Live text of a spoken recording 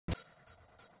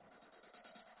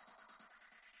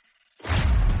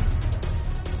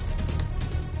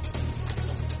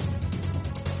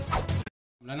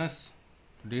Learners,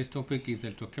 today's topic is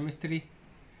electrochemistry.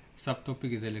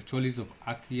 Subtopic is electrolysis of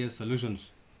aqueous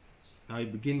solutions. Now I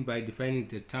begin by defining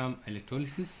the term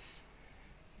electrolysis.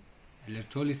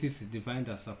 Electrolysis is defined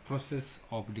as a process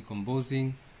of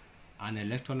decomposing an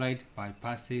electrolyte by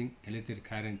passing electric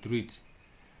current through it.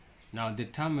 Now the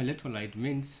term electrolyte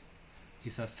means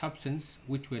is a substance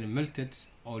which when melted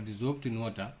or dissolved in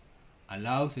water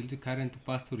allows electric current to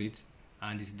pass through it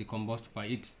and is decomposed by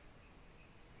it.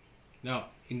 Now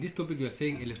in this topic we are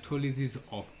saying electrolysis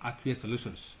of aqueous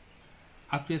solutions.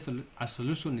 A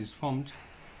solution is formed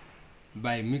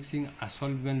by mixing a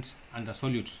solvent and a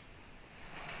solute.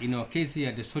 In our case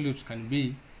here, the solute can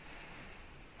be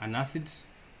an acid,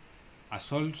 a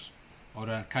salt, or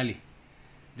an alkali.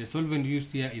 The solvent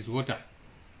used here is water.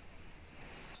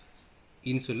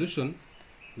 In solution,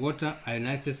 water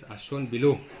ionizes as shown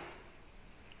below.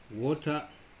 Water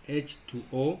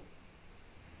H2O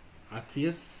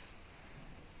aqueous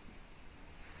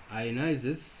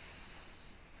ionizes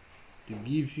to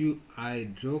give you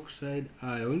hydroxide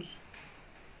ions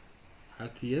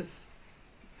aqueous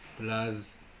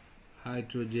plus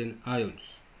hydrogen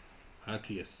ions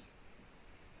aqueous.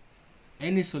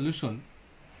 Any solution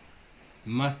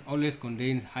must always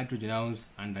contain hydrogen ions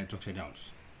and hydroxide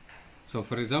ions. So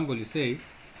for example, you say,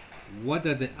 what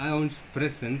are the ions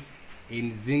present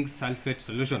in zinc sulfate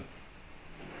solution?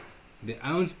 The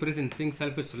ions present in zinc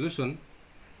sulfate solution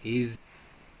is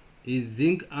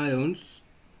zinc ions,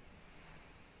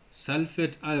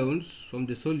 sulfate ions from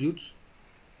the solute,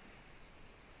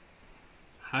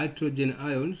 hydrogen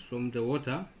ions from the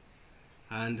water,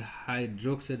 and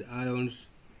hydroxide ions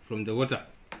from the water.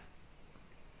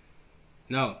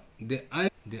 Now the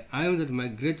ions that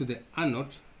migrate to the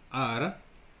anode are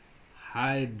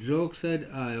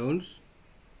hydroxide ions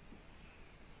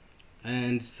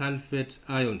and sulfate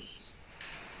ions.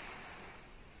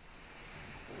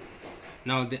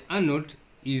 Now the anode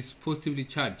is positively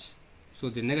charged,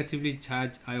 so the negatively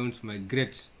charged ions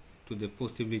migrate to the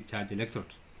positively charged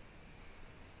electrode.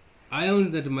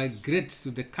 Ions that migrate to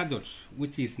the cathode,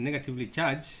 which is negatively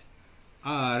charged,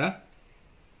 are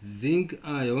zinc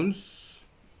ions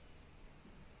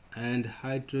and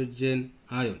hydrogen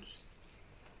ions.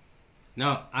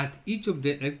 Now at each of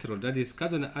the electrode, that is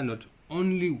cathode and anode,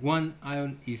 only one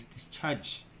ion is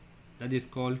discharged. That is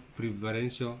called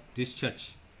preferential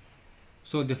discharge.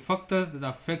 So the factors that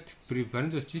affect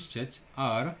preferential discharge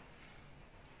are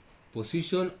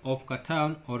position of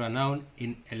cation or anion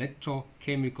in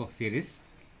electrochemical series,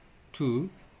 2,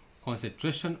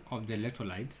 concentration of the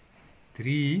electrolyte,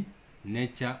 3,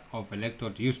 nature of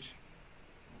electrode used.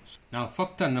 Now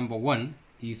factor number 1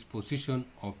 is position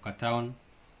of cation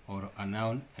or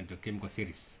anion in the chemical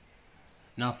series.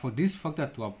 Now for this factor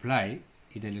to apply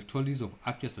in electrolysis of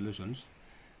aqueous solutions,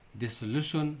 the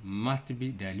solution must be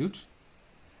dilute.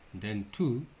 Then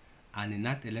 2, an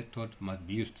inert electrode must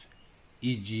be used,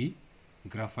 e.g.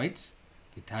 graphite,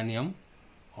 titanium,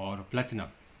 or platinum.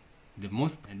 The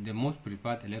most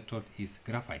preferred electrode is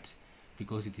graphite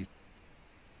because it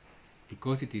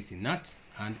is inert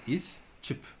and is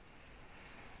cheap.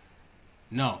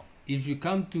 Now if you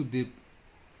come to the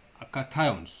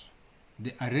cations,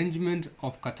 the arrangement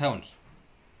of cations,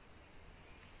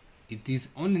 it is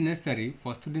only necessary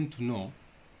for students to know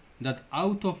that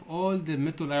out of all the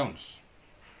metal ions,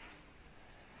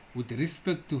 with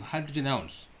respect to hydrogen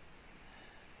ions,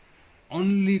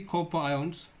 only copper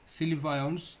ions, silver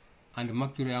ions, and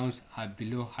mercury ions are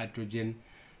below hydrogen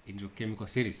in the chemical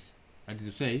series. That is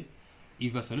to say,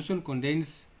 if a solution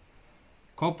contains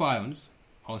copper ions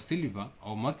or silver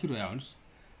or mercury ions,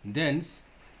 then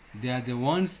they are the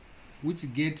ones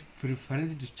which get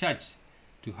preferential discharge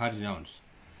to hydrogen ions.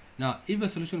 Now if a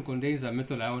solution contains a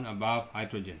metal ion above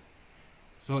hydrogen,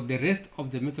 so the rest of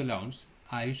the metal ions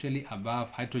are usually above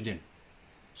hydrogen.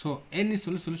 So any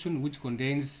solution which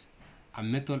contains a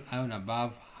metal ion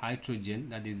above hydrogen,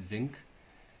 that is zinc,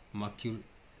 mercury,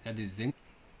 that is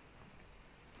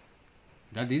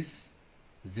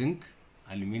zinc,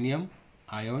 aluminium,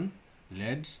 iron,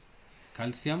 lead,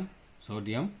 calcium,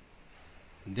 sodium,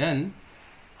 then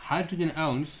hydrogen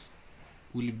ions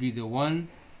will be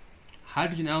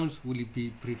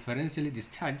preferentially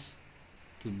discharged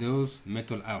to those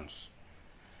metal ions.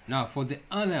 Now for the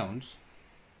anions,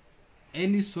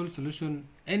 any solution,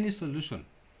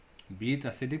 be it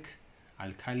acidic,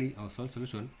 alkali, or salt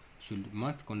solution,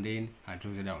 must contain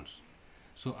hydroxide ions.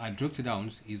 So hydroxide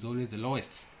ions is always the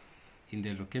lowest in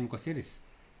the electrochemical series,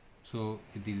 so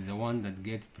it is the one that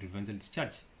gets preferential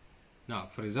discharge. Now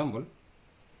for example,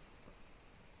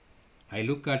 I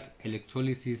look at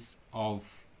electrolysis of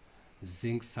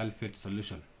zinc sulfate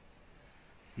solution.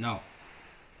 Now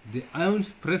The ions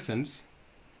present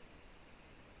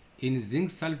in zinc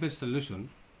sulfate solution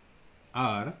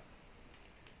are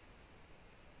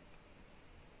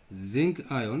zinc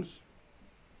ions,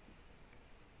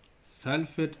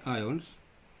 sulfate ions,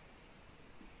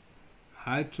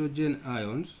 hydrogen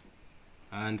ions,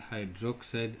 and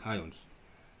hydroxide ions.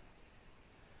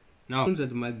 Now, ions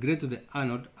that migrate to the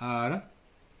anode are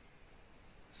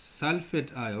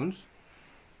sulfate ions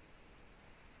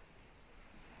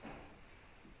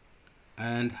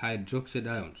and hydroxide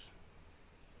ions.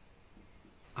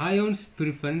 Ions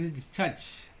preferentially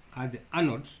discharge at the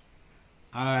anode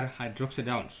are hydroxide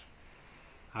ions,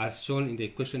 as shown in the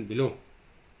equation below.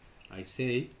 I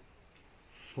say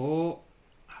 4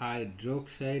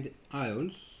 hydroxide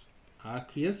ions,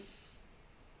 aqueous,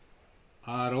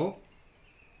 RO,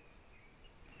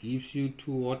 gives you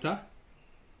 2 water,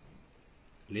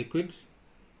 liquid,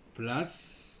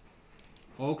 plus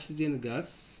oxygen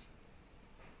gas,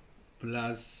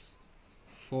 plus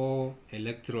 4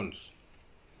 electrons.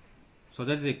 So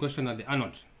that's the equation at the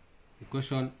anode.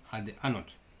 Equation at the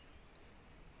anode.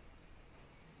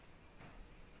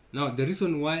 Now, the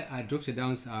reason why hydroxide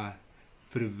ions are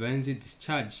preferentially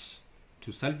discharged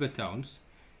to sulfate ions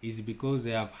is because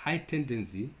they have high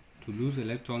tendency to lose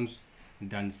electrons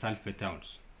than sulfate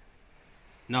ions.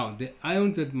 Now, the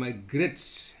ions that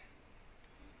migrate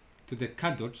to the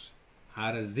cathodes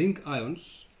are zinc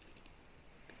ions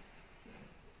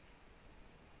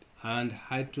and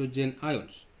hydrogen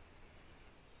ions.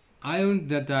 Ions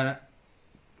that are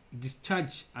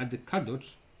discharged at the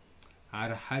cathodes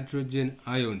are hydrogen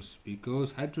ions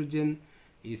because hydrogen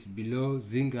is below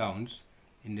zinc ions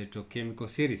in the electrochemical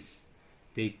series.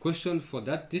 The equation for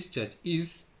that discharge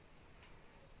is,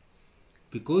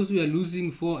 because we are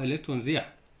losing 4 electrons here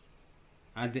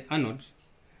at the anode,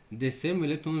 the same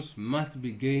electrons must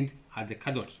be gained at the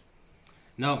cathode.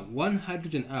 Now, one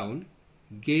hydrogen ion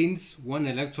gains 1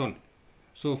 electron.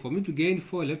 So for me to gain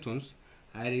 4 electrons,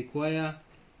 I require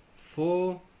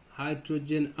 4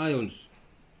 hydrogen ions,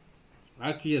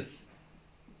 aqueous,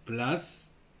 plus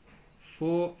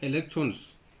 4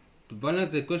 electrons. To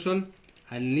balance the equation,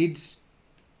 I need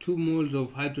 2 moles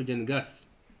of hydrogen gas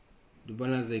to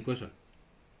balance the equation.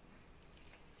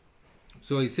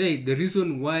 So I say the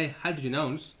reason why hydrogen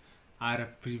ions are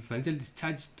preferentially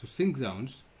discharged to zinc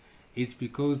ions is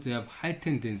because they have high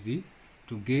tendency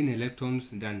to gain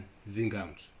electrons than zinc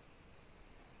ions.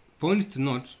 Points to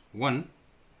note: 1.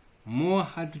 More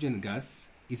hydrogen gas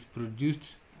is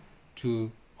produced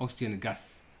to oxygen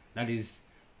gas. That is,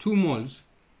 2 moles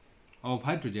of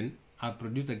hydrogen are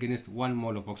produced against 1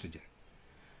 mole of oxygen.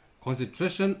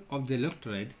 Concentration of the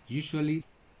electrolyte usually,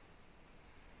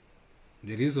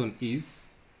 the reason is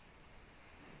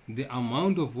the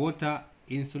amount of water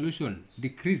in solution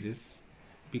decreases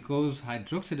because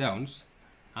hydroxide ions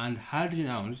and hydrogen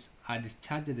ions are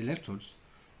discharged at the electrodes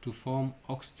to form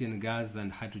oxygen gas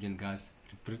and hydrogen gas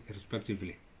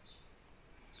respectively.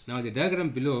 Now the diagram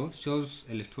below shows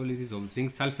electrolysis of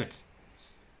zinc sulfate.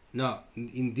 Now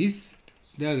in this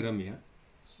diagram here,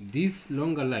 this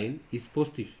longer line is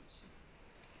positive,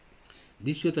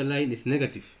 this shorter line is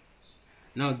negative.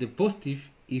 Now the positive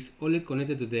is only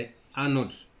connected to the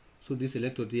anode, so this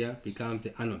electrode here becomes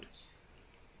the anode.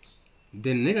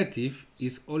 The negative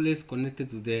is always connected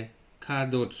to the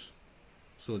cathode,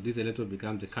 so this electrode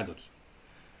becomes the cathode.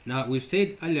 Now we've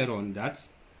said earlier on that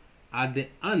at the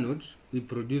anode we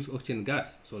produce oxygen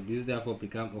gas, so this therefore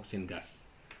becomes oxygen gas.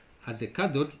 At the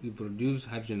cathode we produce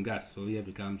hydrogen gas, so here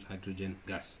becomes hydrogen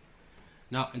gas.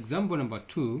 Now example number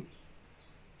 2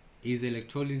 is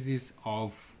electrolysis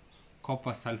of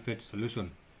copper sulfate solution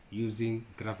using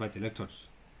graphite electrodes.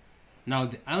 Now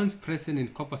the ions present in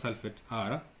copper sulfate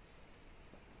are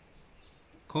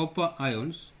copper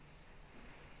ions,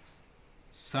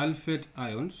 sulfate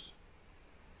ions,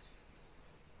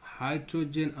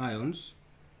 hydrogen ions,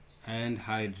 and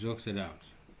hydroxide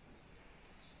ions.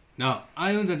 Now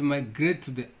ions that migrate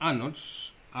to the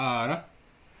anodes are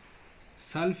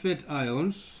sulfate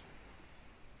ions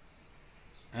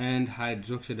and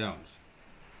hydroxide ions.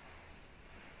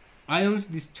 Ions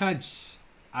discharged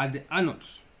at the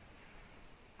anodes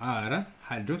are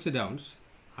hydroxide ions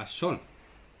as shown.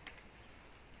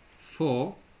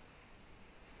 4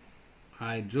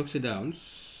 hydroxide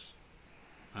ions,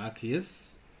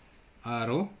 aqueous,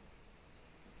 RO,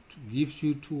 gives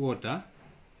you 2 water,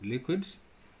 liquid,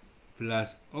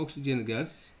 plus oxygen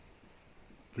gas,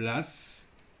 plus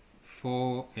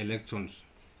 4 electrons.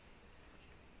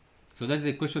 So that's the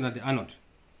equation at the anode.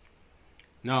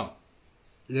 Now,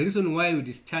 the reason why we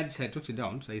discharge hydroxide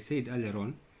ions, I said earlier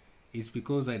on, is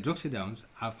because hydroxide ions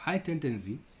have high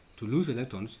tendency to lose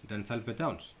electrons than sulfate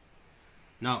ions.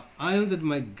 Now, ions that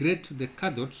migrate to the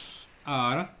cathodes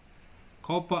are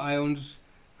copper ions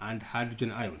and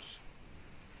hydrogen ions.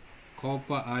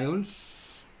 Copper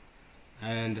ions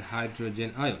and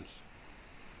hydrogen ions.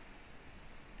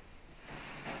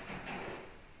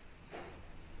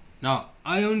 Now,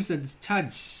 ions that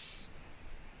discharge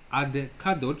at the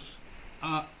cathodes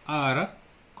are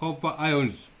copper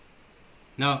ions.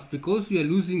 Now, because we are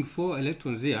losing 4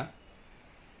 electrons here,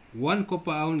 one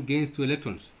copper ion gains 2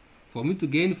 electrons. For me to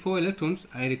gain 4 electrons,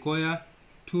 I require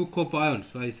 2 copper ions.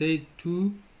 So I say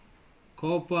 2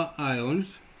 copper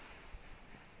ions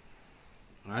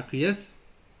aqueous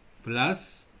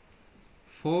plus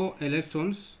 4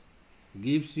 electrons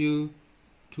gives you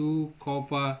 2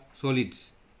 copper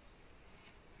solids.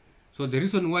 So the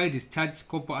reason why I discharge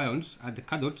copper ions at the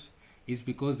cathodes is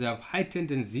because they have high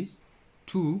tendency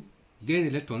to gain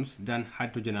electrons than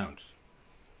hydrogen ions.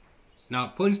 Now,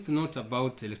 points to note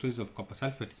about electrolysis of copper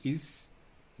sulfate is,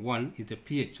 one is the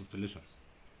pH of solution.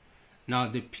 Now,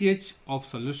 the pH of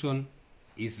solution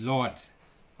is lowered,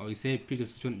 or we say pH of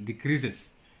solution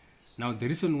decreases. Now, the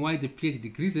reason why the pH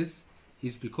decreases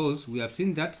is because we have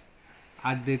seen that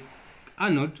at the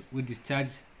anode we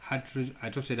discharge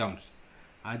hydroxide ions,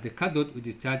 at the cathode we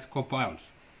discharge copper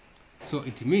ions. So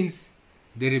it means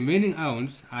the remaining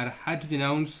ions are hydrogen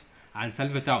ions and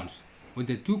sulfate ions. When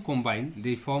the two combine,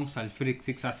 they form sulfuric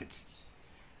 6 acids.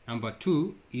 Number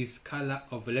 2 is color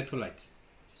of electrolyte.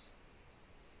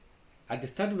 At the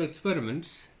start of the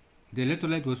experiments, the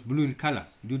electrolyte was blue in color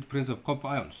due to the presence of copper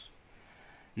ions.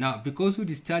 Now, because we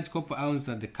discharge copper ions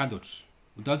at the cathodes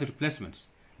without replacements,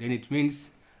 then it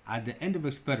means at the end of the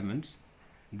experiment,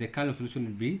 the color solution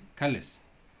will be colorless.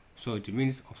 So it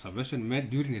means observation made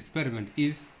during the experiment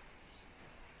is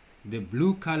the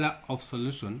blue color of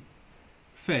solution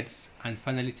fades and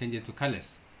finally changes to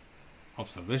colorless.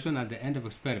 Observation at the end of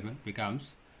experiment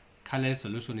becomes colorless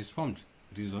solution is formed.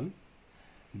 Reason: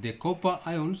 the copper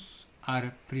ions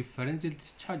are preferential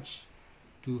discharge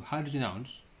to hydrogen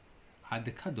ions at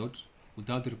the cathodes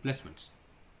without replacements.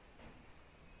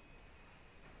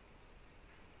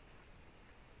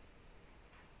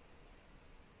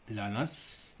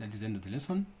 Learners, that is the end of the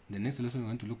lesson. The next lesson we're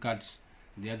going to look at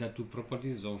the other two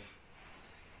properties of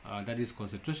that is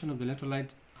concentration of the electrolyte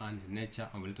and nature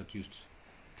of electrode used.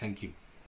 Thank you.